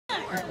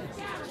Let's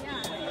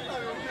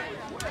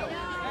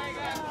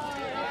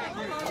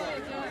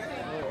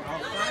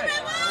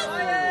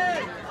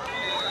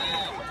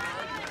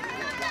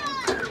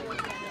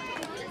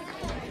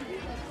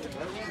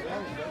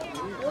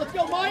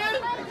go, Maya!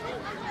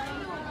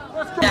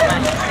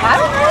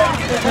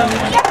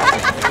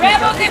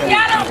 Rebels, if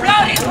y'all don't blow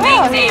this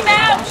big team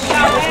out,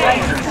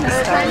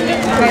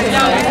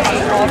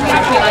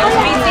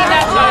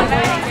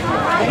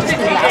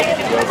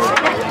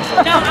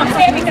 no, I'm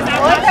saying because I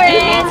watched the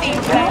team.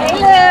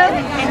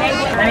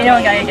 Let me know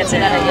when Gaia gets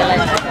it out of your life.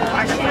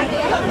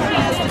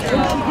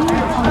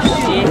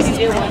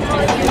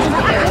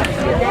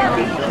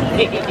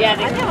 Yeah,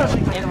 they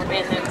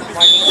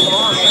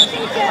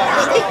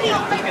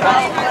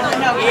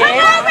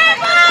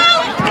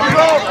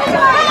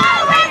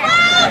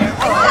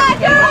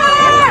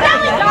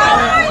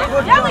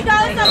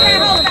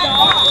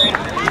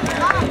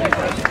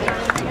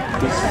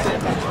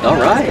All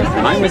right,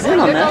 mine was in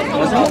on that,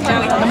 wasn't it?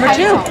 Number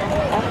 2.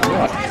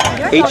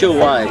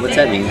 H-O-Y, what's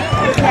that mean? Is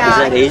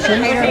that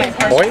Asian?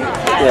 Boy?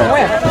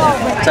 Yeah.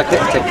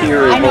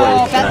 Takira is boy.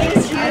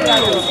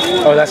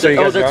 Oh, that's where you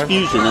guys that's going?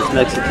 fusion. That's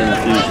Mexican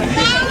fusion.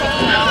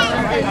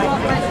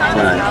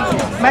 Right.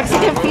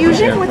 Mexican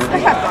fusion? What's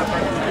that?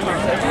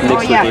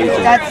 Mixed with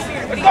Asian. That's...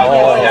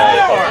 Oh,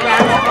 yeah.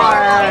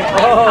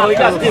 Oh, we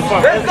got this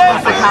one.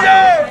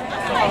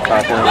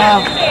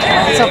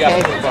 It's okay.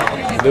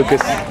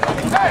 Lucas.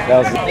 That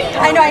was...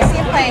 I know, I see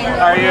him playing.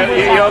 Are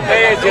you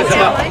okay? It's just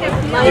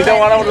you don't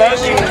want to lunch?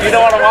 You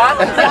don't want to what?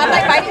 I'm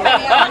like biting my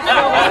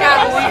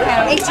nails.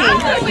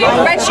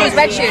 18. Red shoes,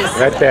 red shoes.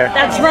 Right there.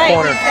 That's right.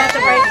 Corner.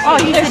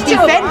 Oh, he's the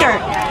defender.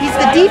 He's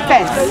the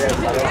defense.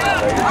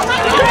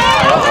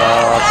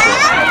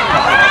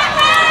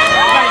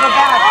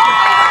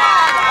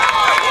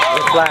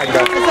 The flag,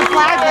 though. It's a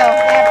flag, though.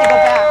 They have to go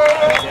back.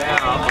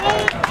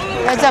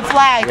 There's a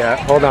flag.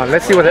 Yeah, hold on.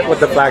 Let's see what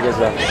the flag is,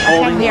 though.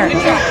 Come here.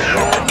 Defense.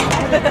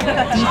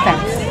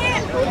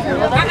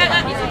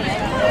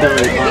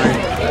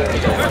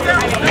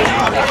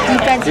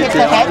 Defense hit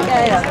the head.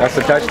 That's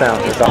the touchdown.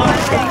 It's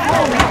awesome.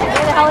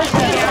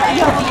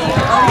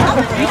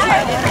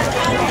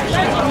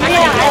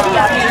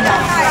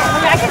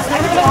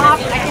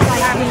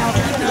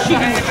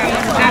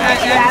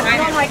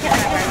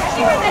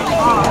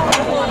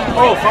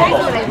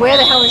 Where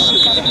the hell is she?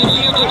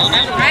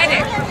 Get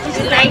it!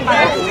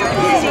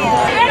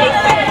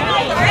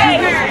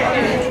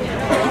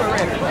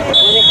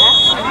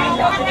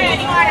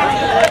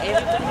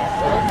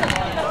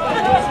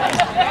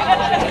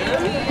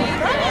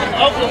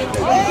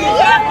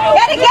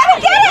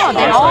 Oh,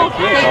 they're all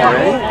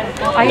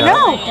I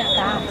know.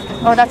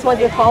 Oh, that's what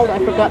they're called. I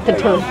forgot the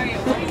term.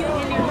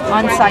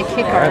 Onside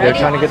kicker. Yeah, they're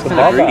trying to get the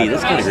ball back.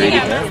 That's kind of greedy.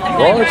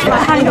 Well, it's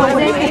not. I know.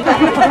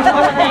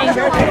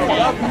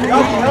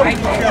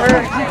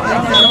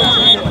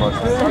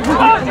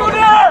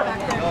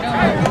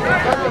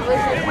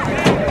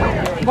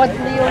 What's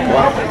Leo?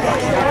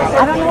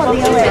 I don't know what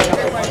Leo is.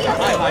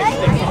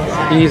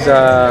 He's,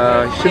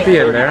 should be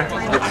in there.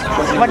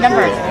 What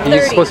number?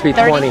 He's supposed to be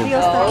 20.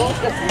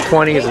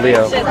 20 is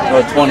Leo.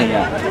 Oh, 20,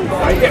 yeah.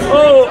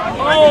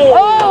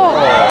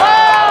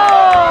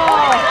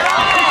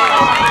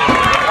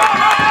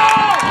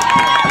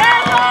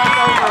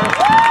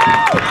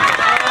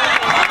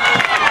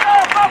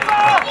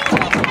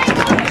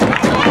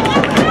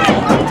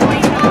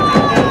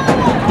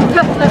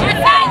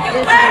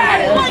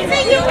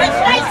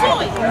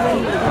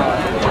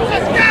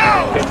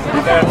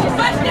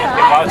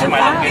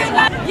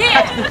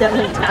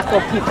 Accidentally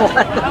tackled people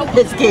at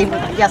this game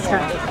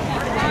yesterday.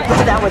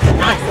 That was an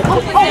accident.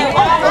 Oh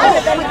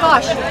my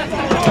gosh.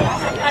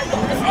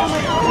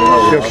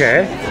 She okay?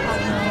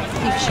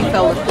 She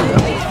fell asleep.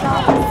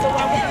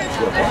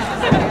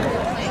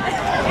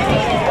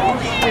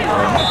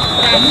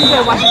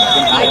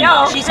 I know.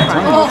 She's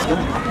crying.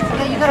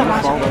 Yeah, you gotta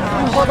watch her.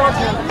 Hold on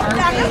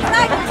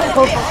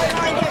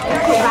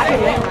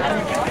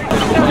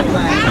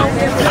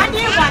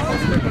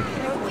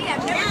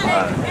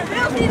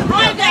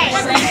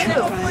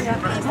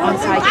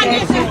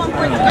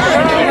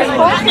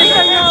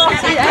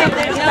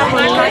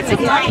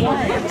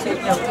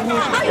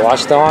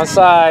Watch the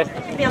onside.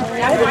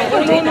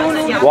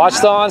 Watch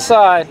the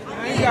onside.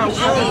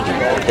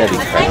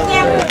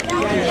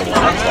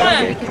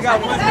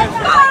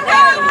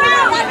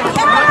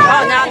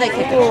 Oh, now they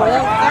kick it.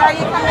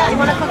 You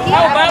want a cookie?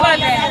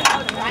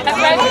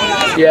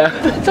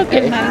 Yeah, it's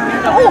okay.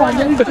 Oh, and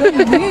then he's good.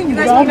 You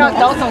guys eat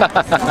adults on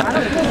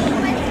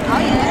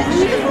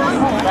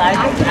I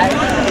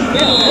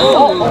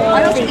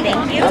don't think eating.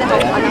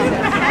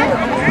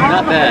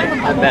 Not bad,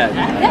 not bad.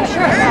 Yeah,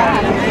 sure.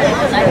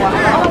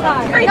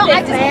 No,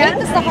 I just ate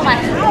the stuff on my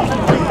house.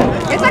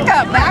 It's like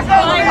a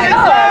backbone.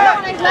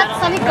 I let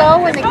Sunny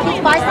go and the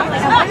kids buy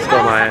something. Let's go,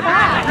 Maya.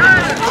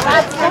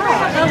 That's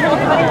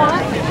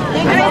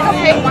it's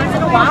okay once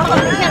in a while, but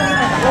we can't leave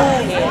it.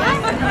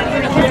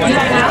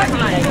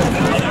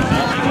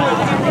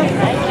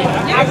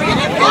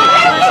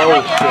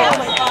 Oh, shit.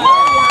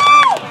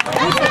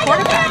 Who's the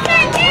quarterback?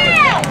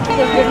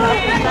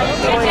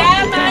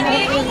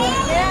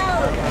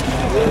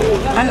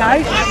 I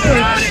like the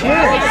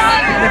chairs,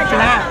 the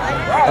flat.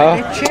 Oh.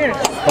 The chairs.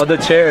 Oh, the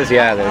chairs,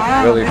 yeah,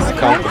 they're really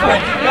comfortable.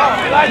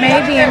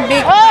 Maybe in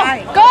big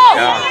size. Go!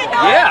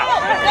 Yeah.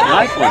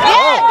 Nice one.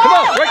 Oh, come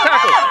on, great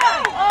tackle.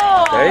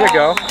 There you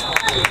go.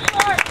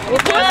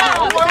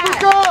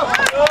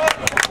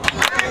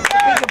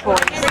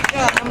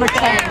 Number 10.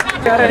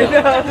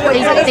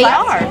 They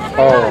are.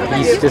 Oh,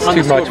 he's just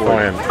too much for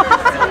him. Did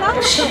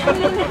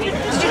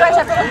you guys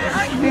have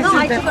This is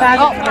the fat.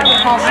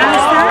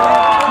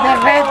 The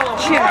red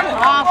chair.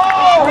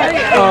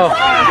 Oh,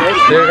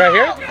 they're right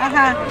here?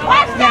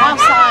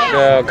 offside?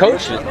 The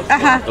coach?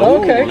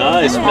 Oh, Okay.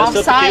 nice. Messed up the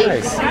Offside.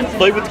 cadence.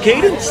 Play with the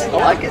cadence. I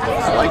like it. I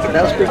like it.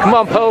 That was good. Come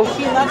on, Poe.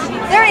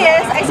 There he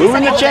is. I see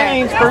Moving the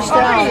chains. First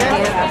down.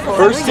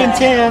 First and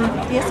 10.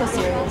 He's so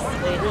serious.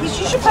 You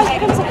should probably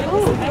get him some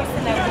food.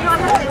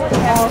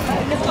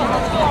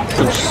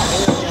 Some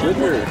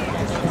sugar.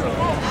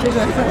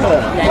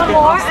 One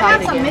more? I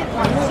have some mint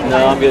ones. No,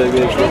 I'm good.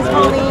 Good.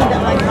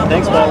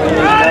 Thanks, Molly.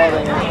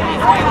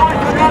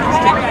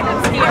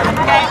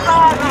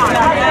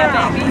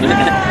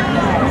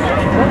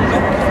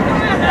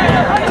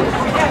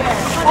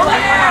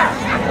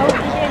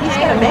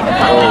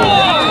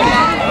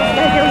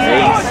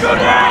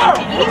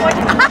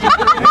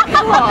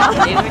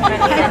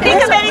 Think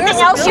of anything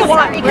else you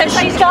want because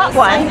she's got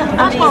one.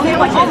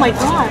 Oh my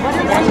God.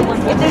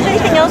 If there's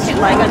anything else you'd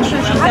like, I'm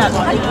sure she's got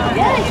one.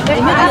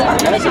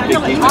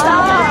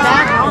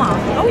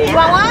 You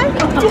want one?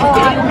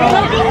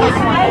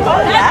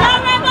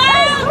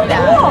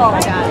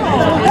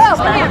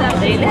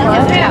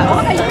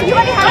 You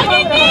already have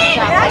one?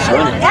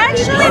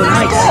 Actually, it's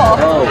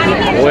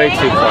cool. Way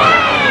too far.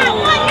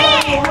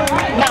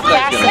 Not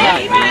fast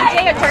enough.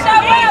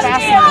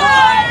 Fast enough.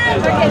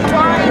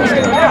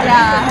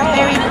 Yeah,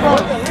 very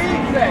close.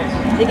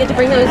 They get to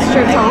bring those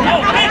shirts home.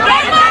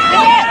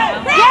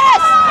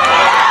 Yes!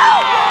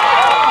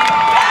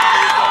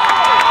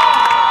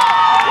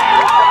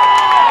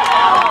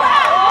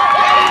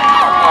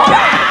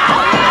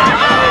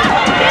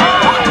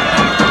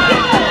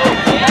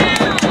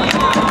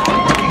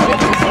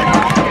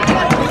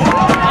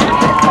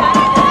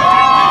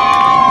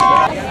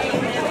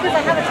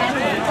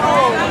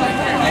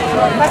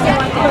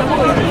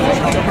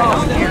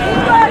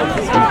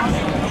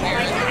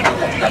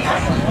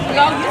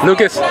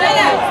 Lucas.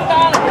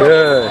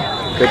 Good.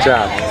 Good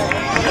job.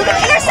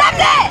 Intercept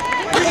it!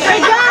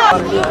 Great job!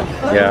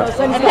 Yeah.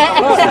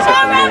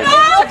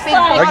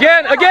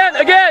 Again.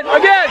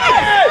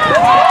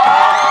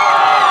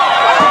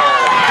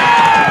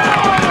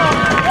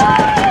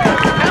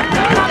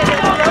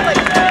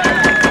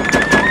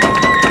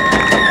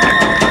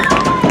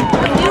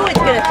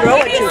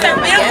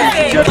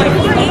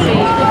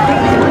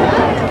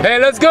 Hey,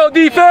 let's go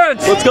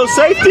defense! Let's go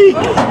safety.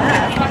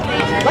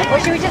 What? Or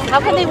should we just, how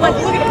can they win?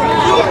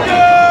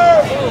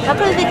 How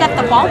come they got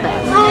the ball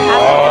back? Oh,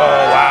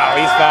 wow,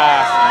 he's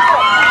fast.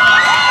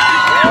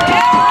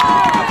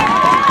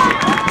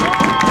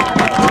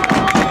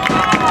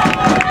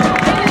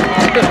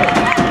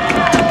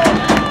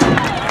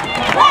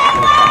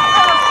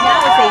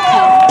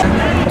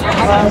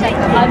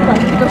 I'd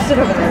like to go sit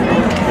over there.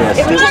 Yes.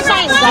 It was just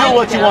nice. Steal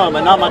what you want,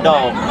 but not my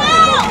dog.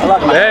 I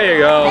like my There you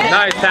go.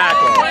 Nice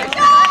tackle.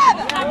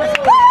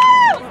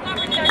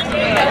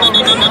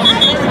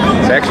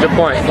 It's extra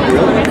point.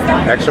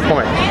 Extra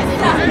point.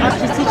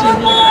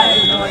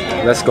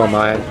 Let's go,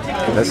 Maya.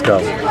 Let's go.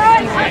 You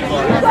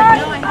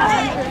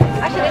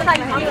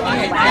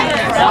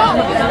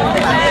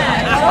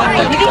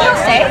think he'll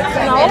stay?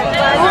 No.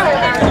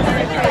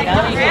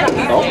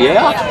 Oh,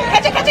 yeah.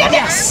 Catch it.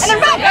 Yes. And then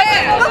run.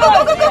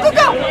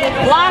 Go.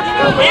 Block.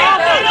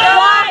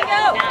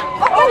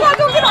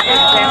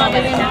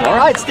 All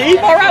right, Steve.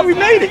 All right, we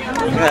made it.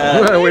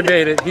 We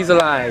made it. He's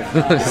alive.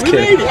 Just We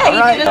made kidding. it. All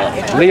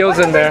right. Leo's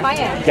in there.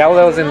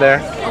 Galileo's in there.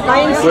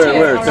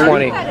 Where?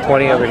 20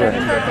 over here.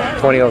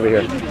 20 over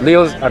here.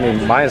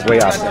 Maya's way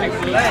out there.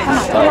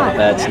 Oh,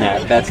 bad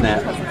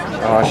snap.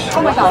 Oh, shit.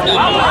 Oh my God.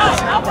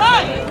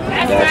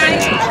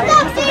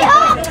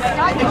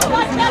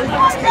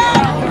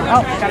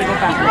 Oh, gotta go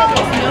back.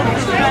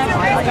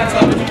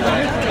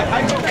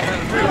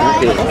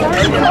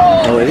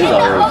 Oh, it is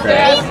already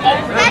crashed.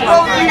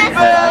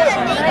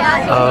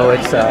 Oh,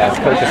 it's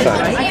Coach's son.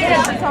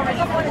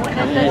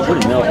 What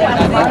a milk.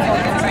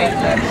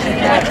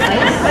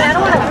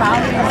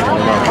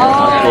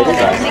 It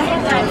is ice.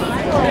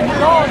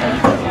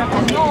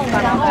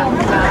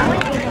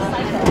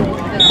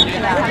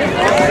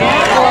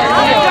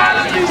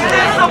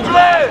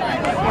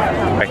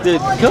 The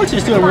coach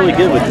is doing really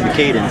good with the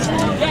cadence.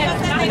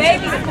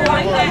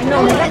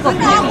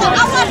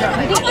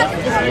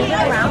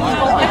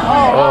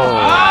 Oh.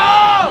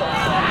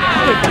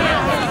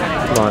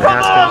 Come on,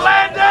 Haskins.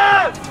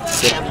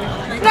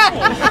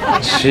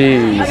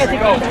 Jeez.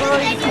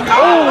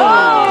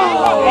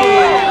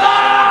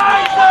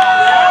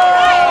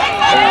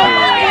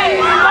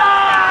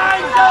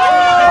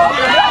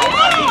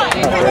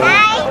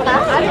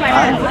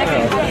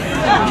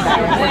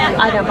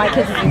 I don't Yeah, my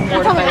kids is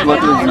more than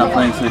Luckily he's not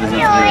playing, so he doesn't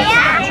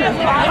have to do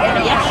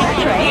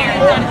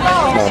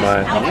Oh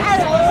my.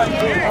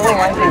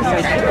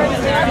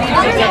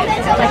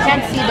 I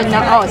can't see the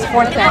number. Oh, it's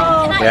 4th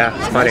down. Yeah,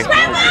 it's funny. it.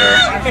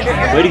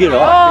 Way to get it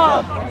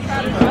off.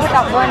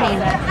 Stop running.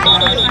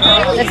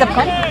 It's a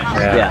punt?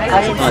 Yeah,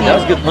 that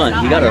was a good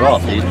punt. You got it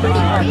off, dude.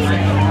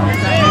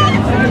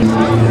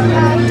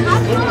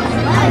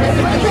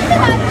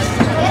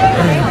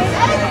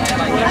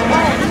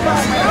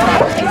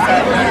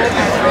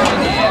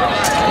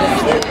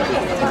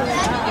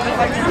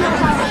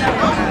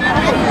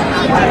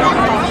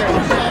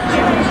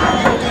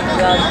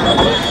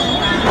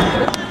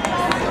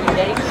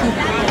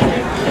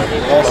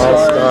 All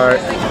start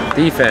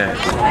defense.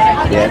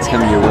 Yeah, it's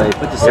coming your way.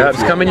 Put the Yeah,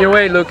 it's coming your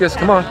way, Lucas.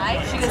 Come on.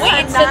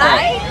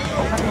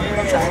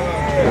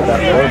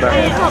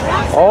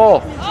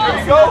 Oh.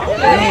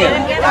 Damn.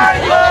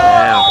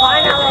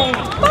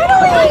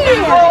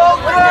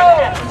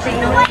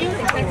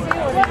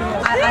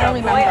 I don't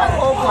remember.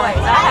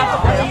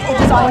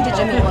 Just all went to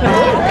Jimmy.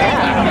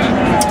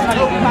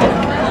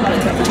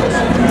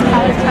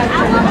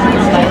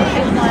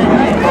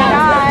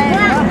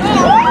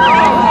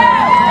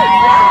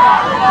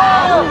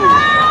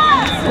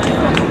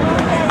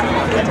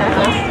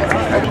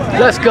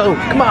 Let's go.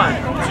 Come on.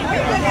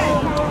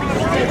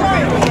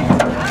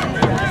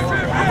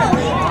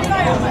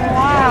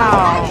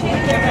 Wow.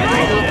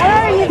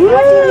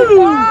 What did you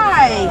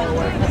buy?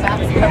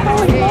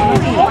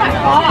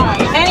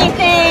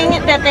 Anything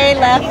that they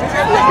left.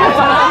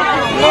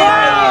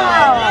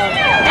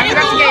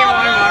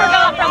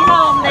 Forgot from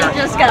home, they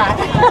just got.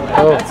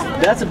 Oh.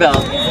 That's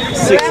about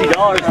 $60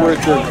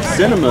 worth of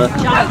cinema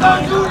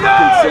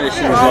concessions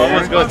there.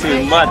 Let's go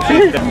to mud.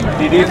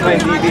 DD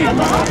playing DD.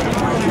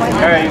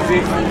 Alright, you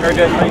see? We're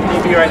just playing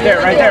DD right there,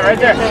 right there, right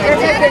there.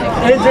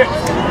 Is it?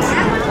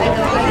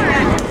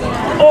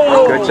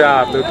 Oh! Good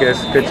job,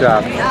 Lucas. Good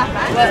job.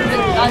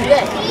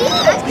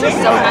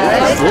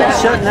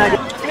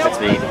 That's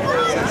me.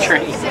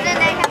 Train.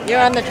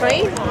 You're on the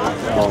train?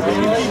 Oh,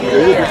 baby.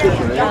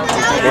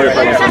 Or if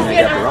I get something I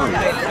got the wrong.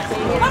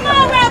 Come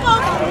on, Rebel!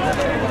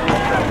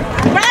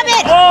 Grab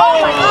it! Oh!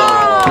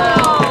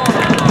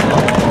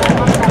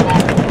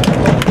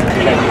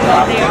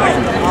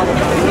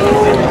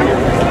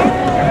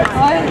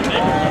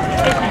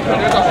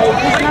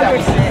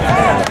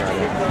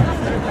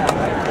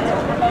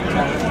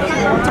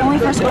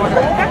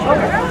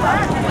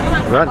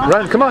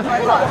 Run, come on.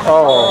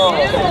 Oh.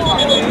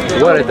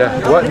 What in the?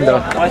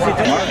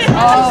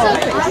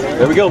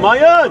 There we go,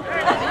 Mayan!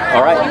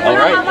 All right.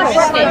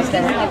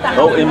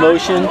 Oh, in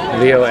motion.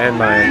 Leo and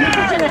mine.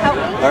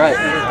 All right.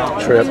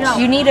 Trips.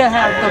 You need to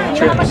have the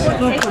trips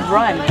who could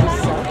run.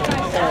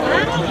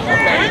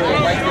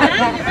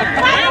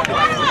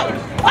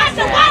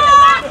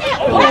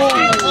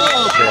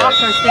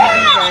 Walker's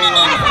thinking very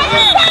well.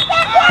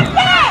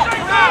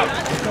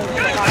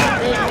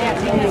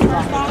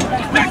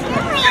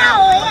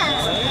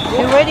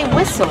 You already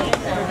whistled.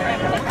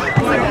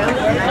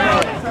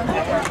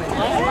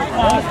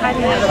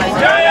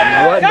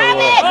 What in the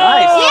world?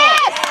 Nice.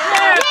 Yes!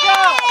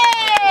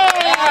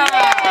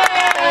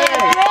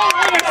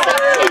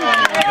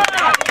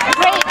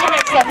 Great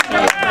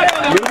interception.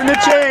 Moving the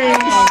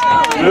chains.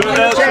 Moving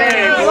the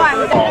chains.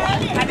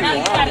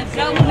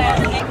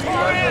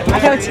 I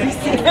know what you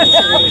see.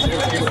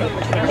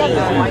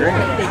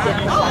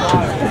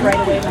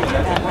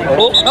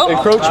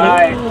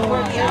 Encroachment.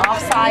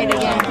 Offside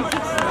again.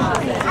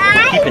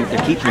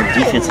 They're keeping their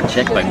defense in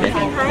check by Mick.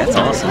 That's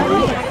awesome,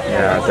 dude.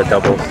 Yeah, the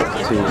doubles.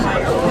 Twos.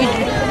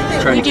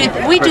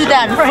 We do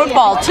that in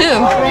football too.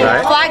 Right.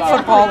 Flag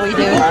football we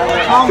do.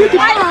 I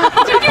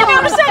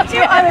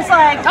was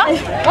like,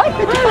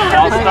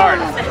 False start.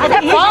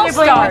 False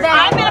start.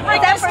 I'm going to bring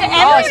this to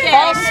Oh, it's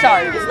false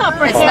start. It's not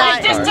It's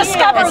not just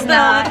discovered. It's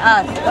not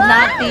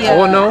the.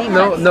 Oh no!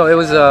 It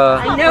was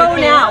I know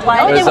now.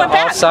 Why it was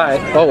offside.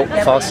 Oh,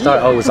 false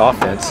start. Oh, it was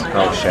offense.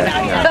 Oh shit.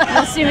 Yeah,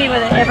 You'll see me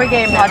with it every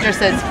game. Roger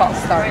says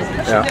false start.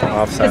 yeah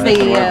offside. It's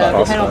the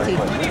False penalty.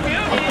 start.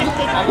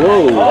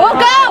 Whoa. Oh,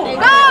 go!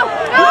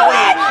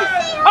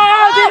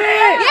 Oh, did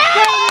it?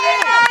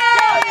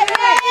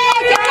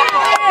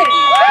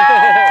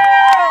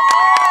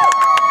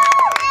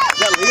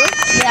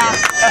 Yeah.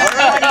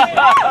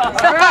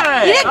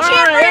 Right. You didn't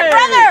cheer for your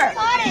brother!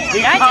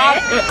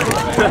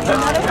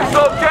 It's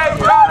okay,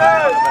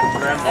 brother!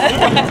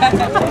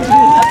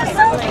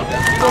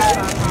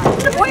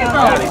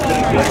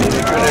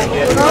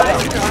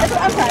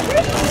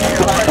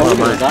 Oh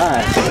my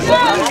God.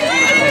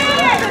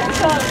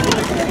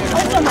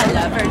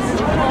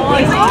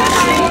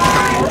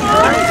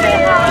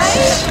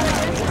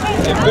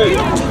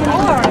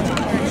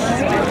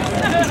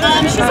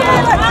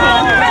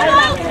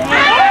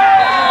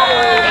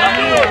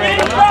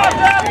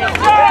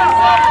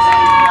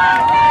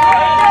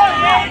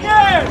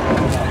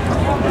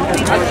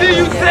 I see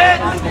you, Sid!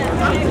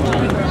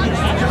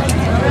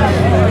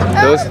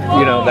 Those,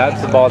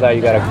 that's the ball that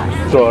you gotta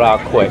throw it out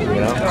quick.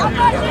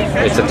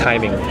 It's a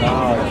timing.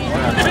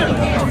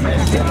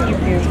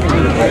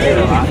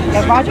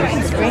 Yeah, Roger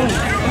can scream.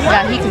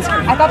 Yeah, he can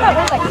scream. I thought that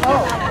was like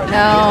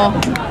no.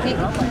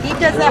 He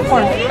does that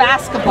for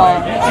basketball.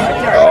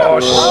 Oh,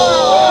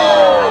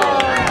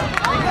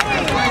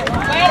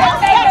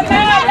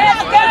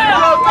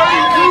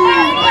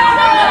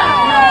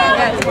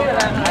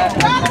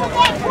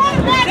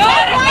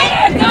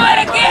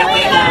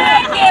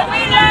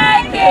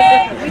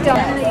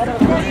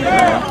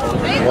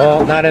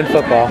 Well, not in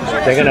football.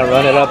 They're going to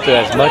run it up to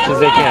as much as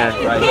they can.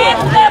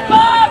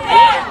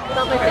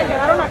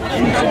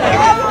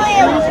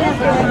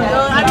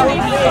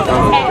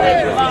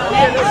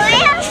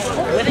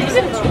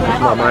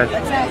 Not mine.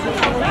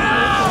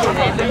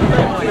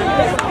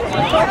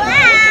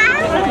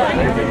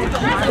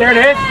 There it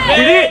is.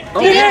 Did it?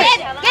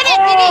 Get it,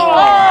 Didi.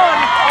 Oh,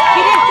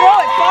 he didn't throw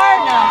it far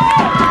enough.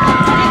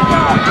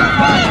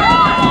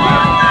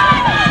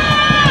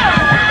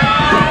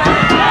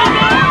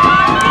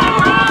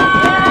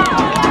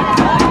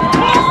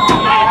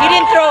 He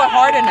didn't throw it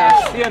hard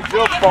enough. He didn't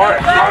go far.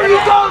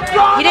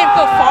 He didn't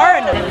go far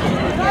enough.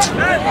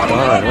 Come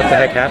on, what the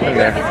heck happened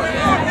there?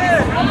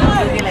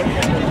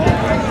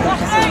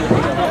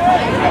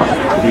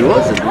 He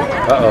wasn't.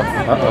 Uh-oh,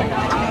 uh-oh.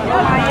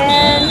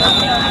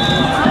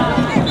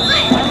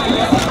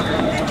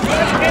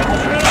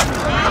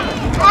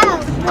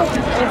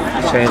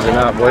 Changing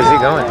up. Where's he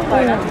going?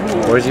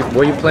 Where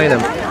you playing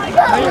him?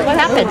 What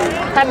happened?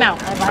 Time out.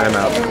 Time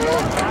out.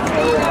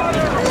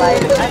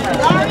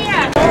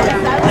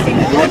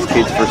 Next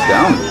kid's first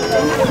down.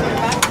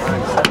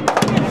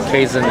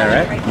 Kay's in there,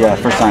 right? Yeah,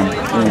 first time.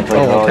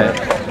 Oh, okay.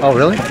 Oh,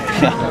 really?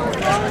 Yeah.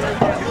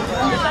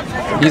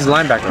 He's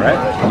linebacker, right?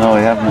 No,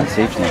 we have him at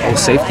safety. Oh,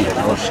 safety.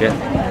 Oh, shit.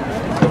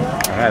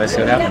 All right, let's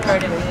see what happens.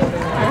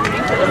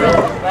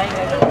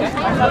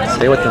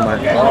 Stay with them, man.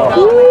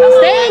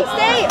 Stay.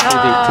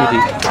 Too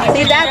deep.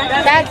 See,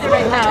 that's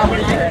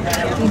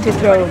need to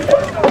throw.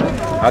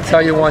 I'll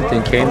tell you one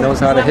thing, Kane knows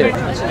how to hit.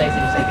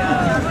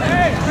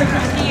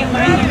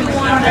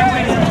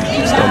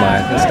 Still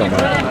mine. It's still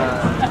mine.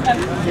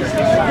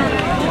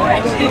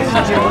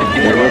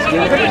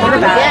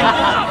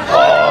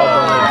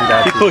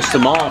 He pushed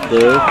him off,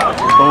 dude.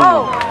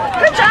 Oh,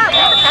 good job.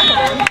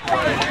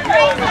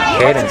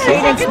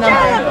 Caden's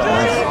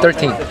number.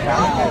 13.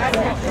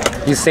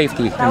 He's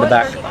safety in the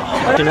back.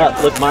 Matching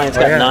up. Look, mine's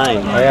got 9.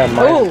 Oh yeah,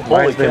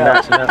 mine's been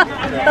matching up.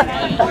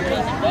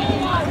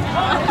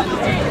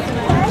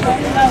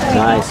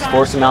 Nice.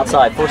 Force him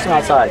outside.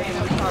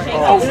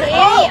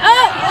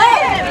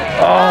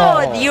 Oh,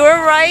 you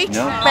were right,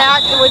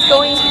 Matt. It was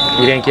going.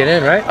 You didn't get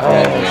in, right? Oh,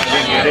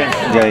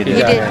 Yeah, he did.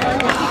 You did.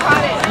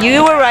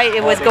 You were right.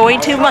 It was going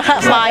to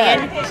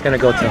Mayan. it's gonna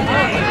go to him.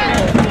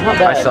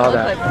 I saw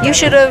that. You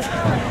should have.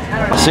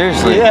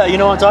 Seriously? Yeah, you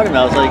know what I'm talking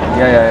about. It's like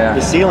Yeah.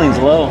 the ceiling's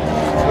low.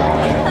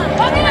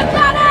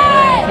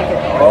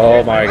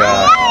 Oh my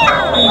God.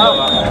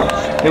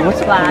 Hey, what's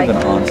the point of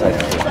an onside?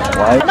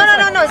 Why?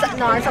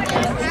 No. It's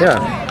okay. Yeah.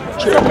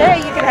 It's okay.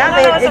 You can have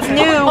it. It's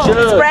new.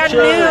 It's brand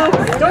new.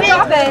 Don't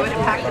drop it.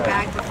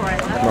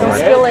 Don't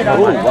spill it on.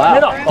 Oh, wow.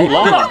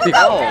 Deep.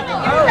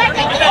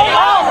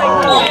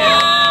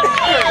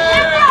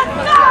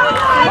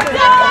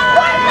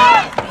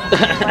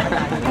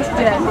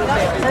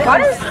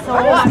 Water is so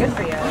good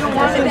for you.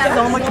 It's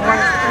so much more.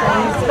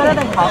 It's better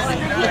than coffee.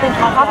 But then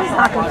coffee's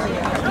not good for you.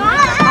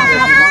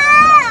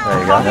 There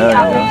you go.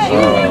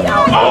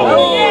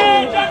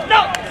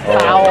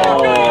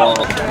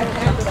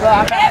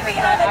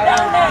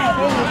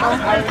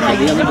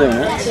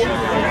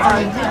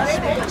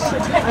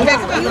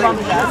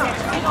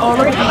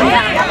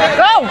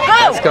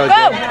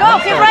 Go!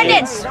 Keep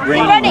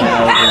running!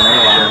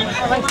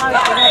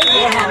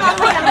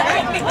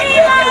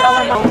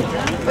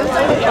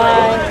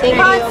 Come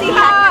on,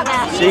 Seahawks!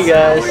 See you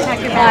guys.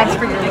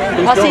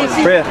 I'll see you.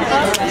 Freya.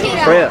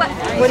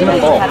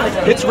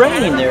 It's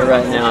raining there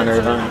right now in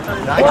Irvine.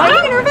 It's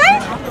raining in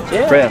Irvine?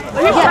 Yeah. Freya.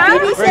 Yeah,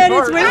 Phoebe said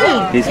it's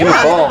raining. He's gonna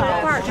fall. I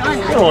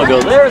don't want to go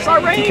there. It's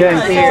not raining here.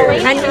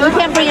 And you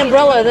can't bring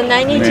umbrella, then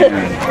I need to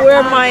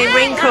wear my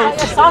raincoat.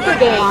 Soccer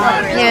game.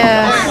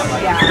 Yeah.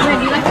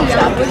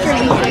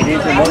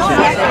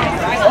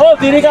 Oh,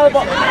 did he got the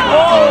ball?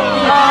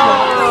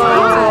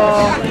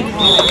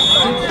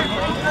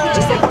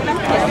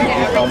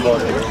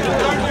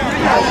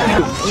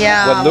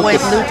 Yeah,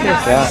 with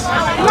Lucas. Yeah.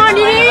 Come on,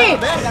 Didi!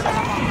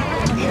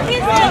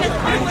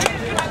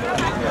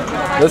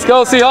 Let's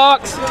go,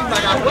 Seahawks!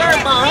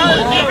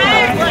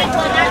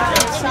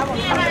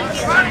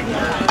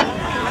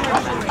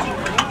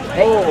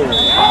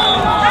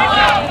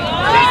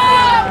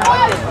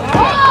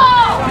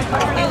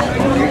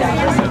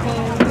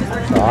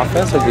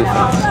 Offense or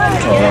defense?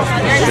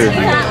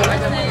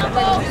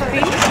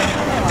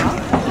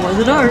 Was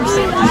it ours?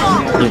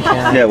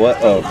 Yeah, what?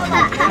 Oh.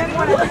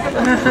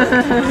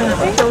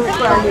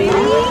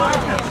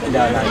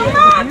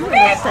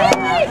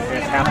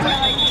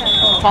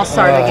 I'll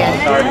start again.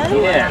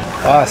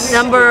 Us.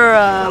 Number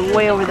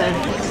way over there.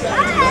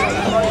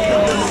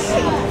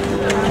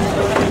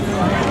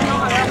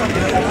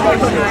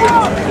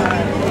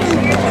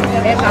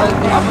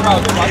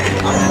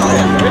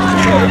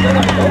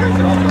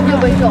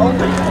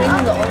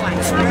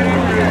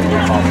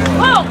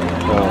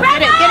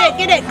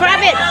 Get it, grab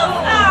it.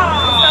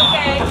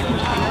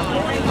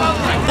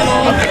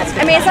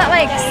 I mean, it's not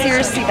like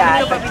seriously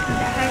bad, but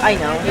I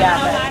know,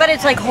 yeah. But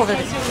it's like, hold it.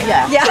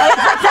 Yeah.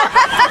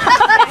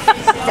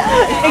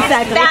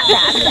 Exactly. That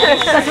bad.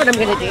 That's what I'm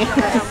going to do.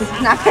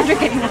 not gonna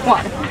drink any more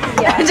water.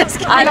 Yeah.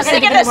 I was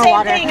thinking the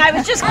same thing. I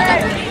was just...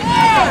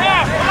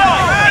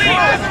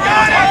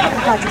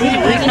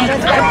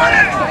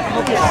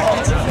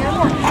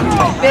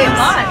 Big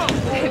one.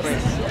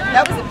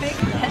 That was a big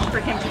head for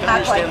him to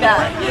act like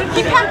that.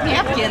 He packed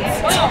napkins.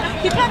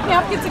 He packed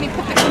napkins and he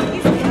put the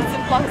cookies in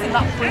Ziplocs and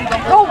not bring the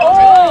whole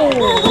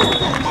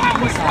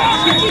He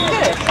did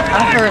good. I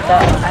heard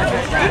that.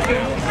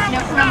 No,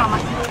 come on, Mama.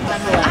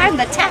 I'm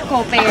the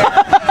taco bear.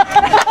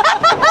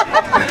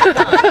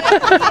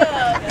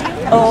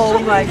 Oh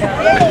my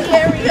God.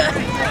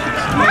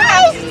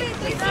 Hi.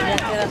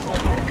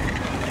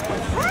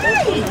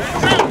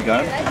 You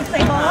got it?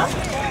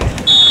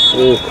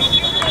 Ooh.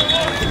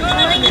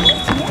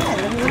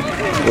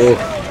 Ooh.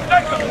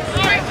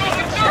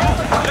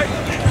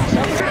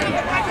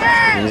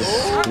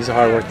 He's a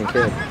hard-working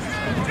kid.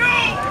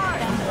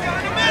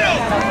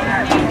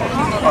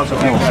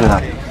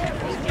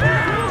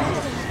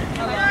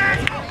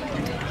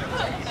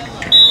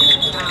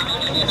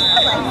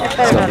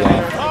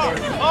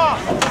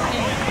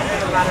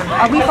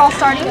 Are we false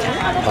starting?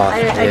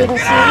 I didn't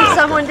see.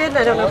 Someone did.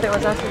 I don't know if it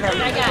was us or them.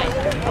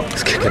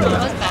 He's kicking him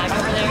out.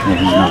 Yeah,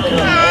 he's not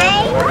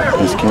good.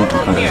 This kid,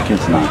 because this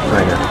kid's not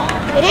right here.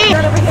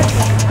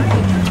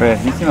 Freya,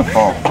 he's gonna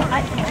fall.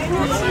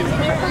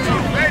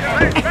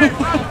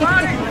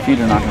 Feet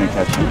are not gonna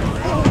catch him.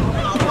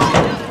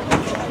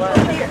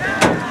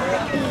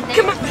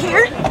 Come up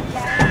here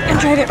and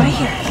drive it right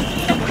here.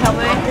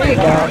 There you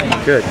go.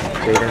 Good,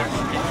 Jaden.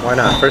 Why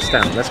not? First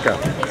down. Let's go.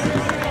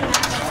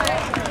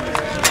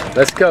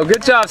 Let's go.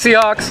 Good job,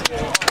 Seahawks.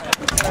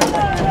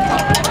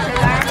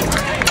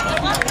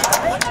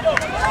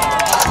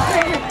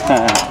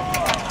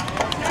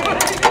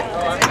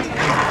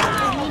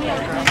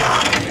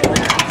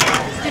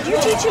 Did you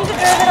teach him to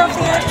drive it off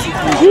the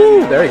edge?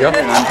 Woo, there you go.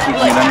 I'm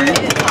keeping it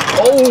underneath.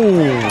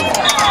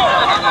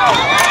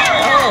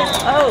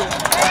 Oh.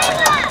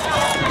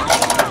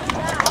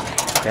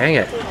 Dang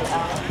it.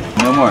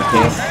 No more,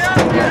 Case.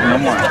 Yeah, no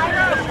more.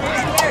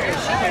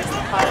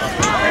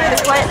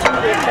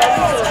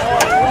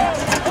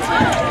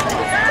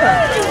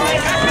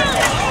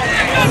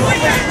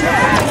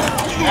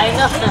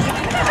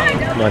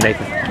 Come on,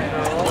 Nathan.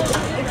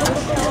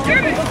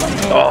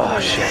 Oh,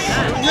 shit.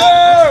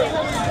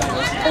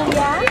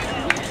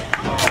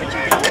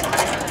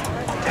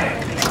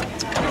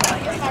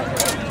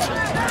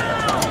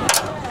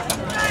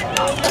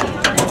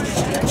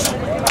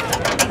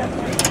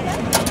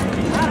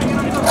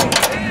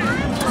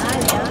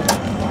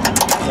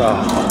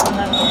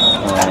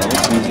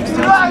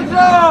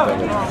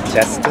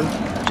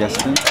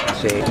 Justin?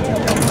 Jade.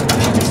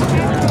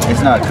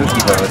 It's not a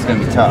cookie though, it's gonna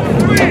be tough. You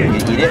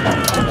eat it?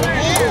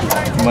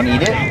 You wanna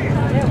eat it?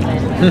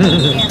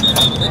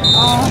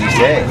 What do you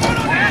say?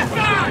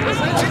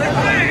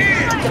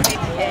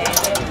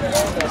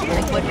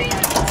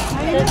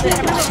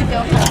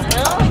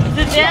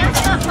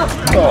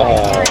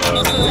 Oh,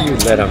 you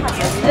let him.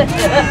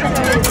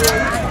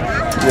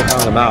 You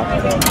hung him out.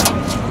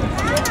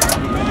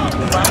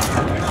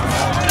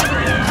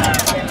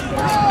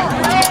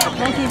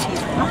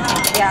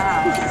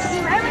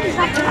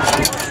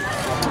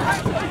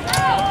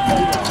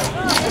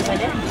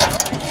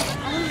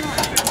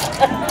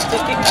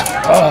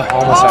 Oh,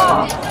 almost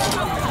out.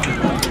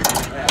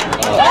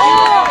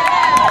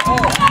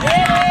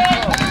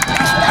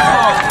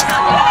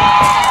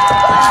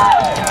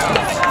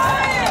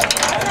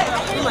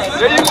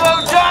 There you go,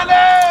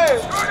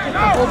 Johnny!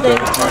 It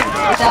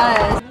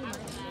does.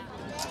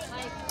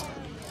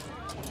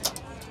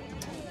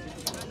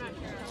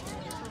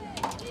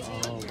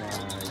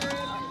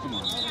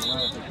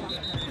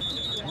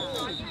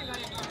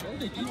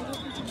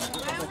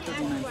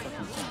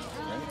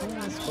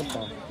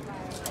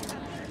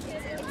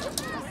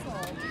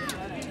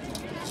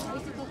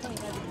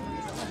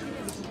 There you go.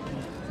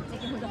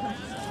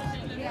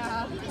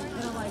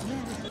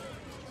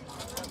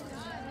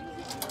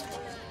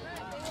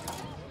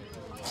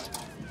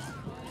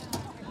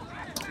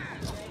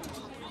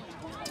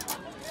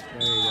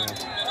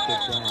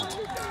 Good job.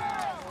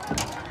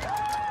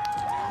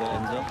 The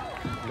end zone?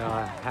 No,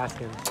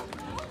 Haskins.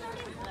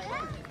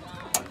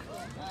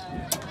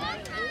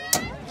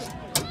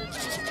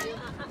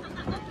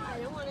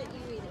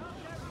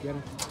 Get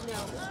him.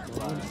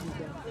 No.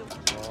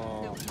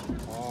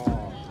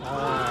 Oh.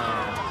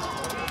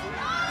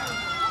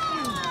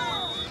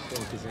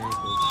 Broke his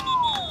ankles.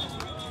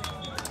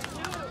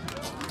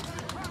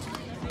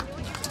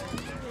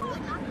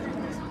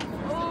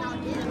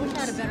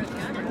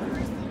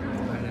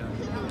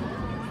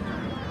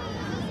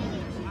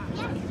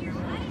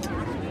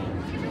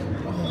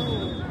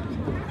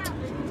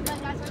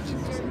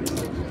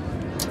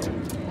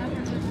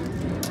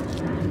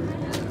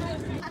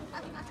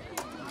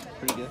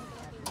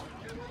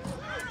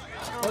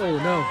 Oh,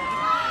 no.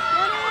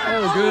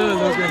 Oh, good,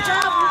 Lucas. Good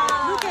job,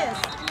 Lucas.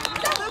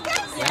 Is that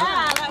Lucas?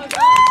 Yeah, that was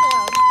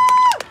awesome.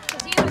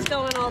 Because he was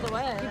going all the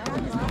way.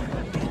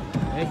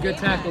 Hey, good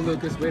tackle,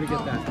 Lucas. Way to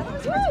get that.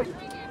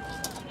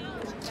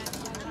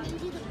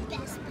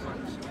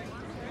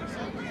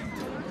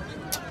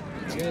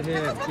 Get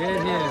him,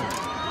 get him.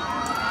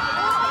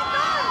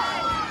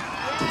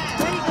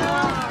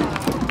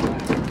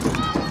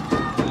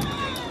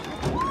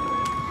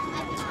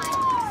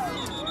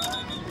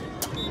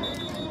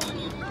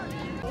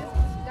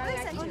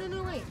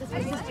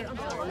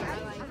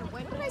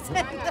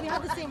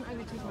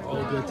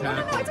 Oh, good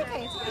tackle. It's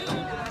okay.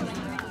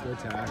 Good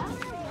tackle.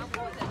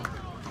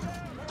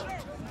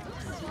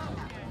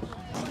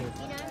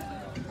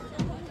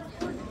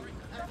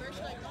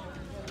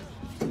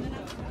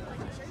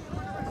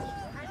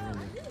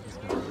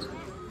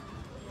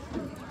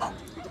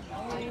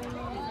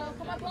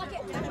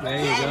 There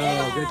you go.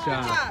 Good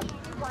job.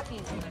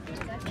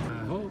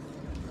 I hope.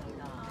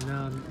 No,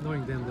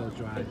 knowing them, they'll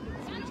drive.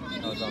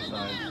 Oh, it's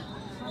offside.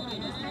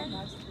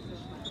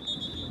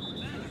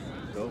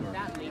 It's over.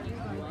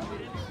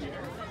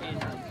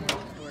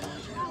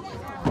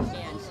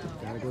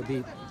 Gotta go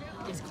deep.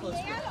 It's close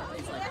with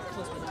it's like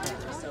close with the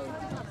camera, so.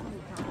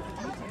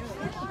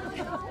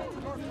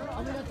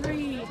 On the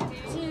 3,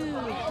 2,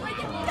 go!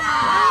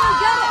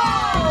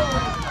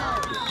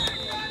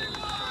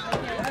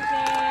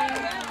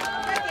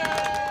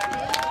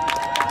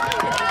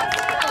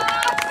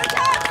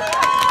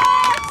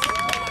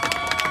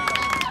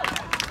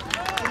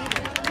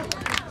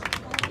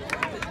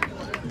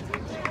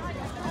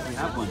 We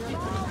have one.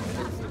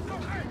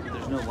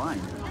 There's no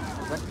line.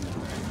 Exactly.